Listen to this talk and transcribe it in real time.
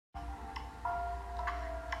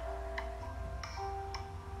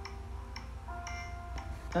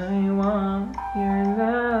I want your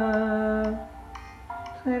love.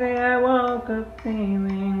 Today I woke up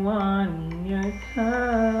feeling wanting your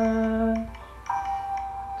touch.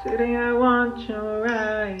 Today I want you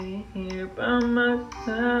right here by my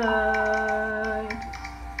side.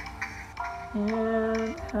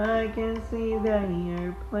 And I can see that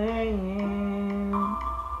you're playing.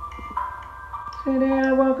 Today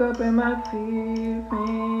I woke up in my feelings.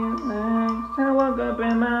 I woke up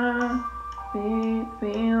in my feelings.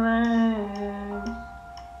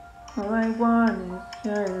 All I want is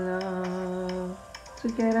your love to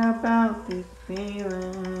get about this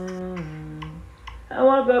feeling. I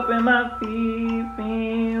woke up in my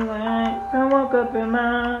feelings. I woke up in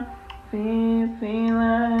my feelings.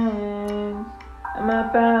 I'm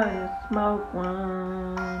about to smoke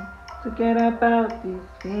one to get about these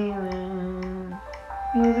feelings.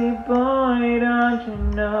 Baby boy, don't you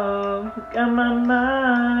know you got my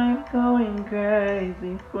mind going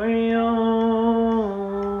crazy for you,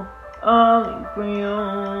 only for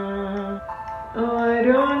you. Oh, I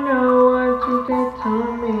don't know what you did to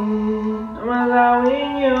me. I'm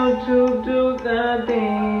allowing you to do the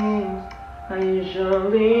things I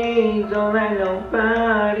usually don't let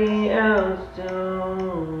nobody else do.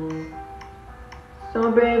 So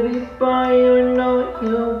baby boy, you know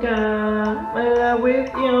you got my love with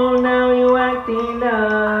you, now you acting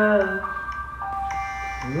up.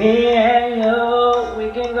 Me and you, we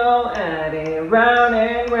can go at it, round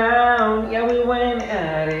and round, yeah we went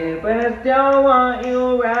at it. But I still want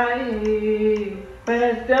you right here, but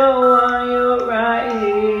I still want you right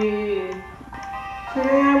here.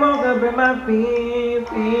 Today I woke up in my feelings,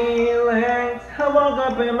 I woke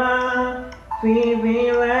up in my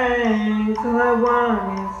feelings. All I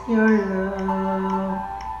want is your love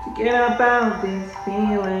to get about these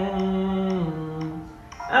feelings.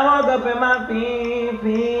 I woke up in my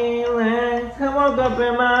feelings. I woke up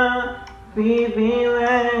in my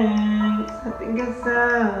feelings. I think it's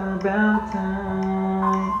about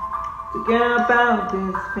time to get about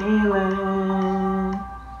these feelings.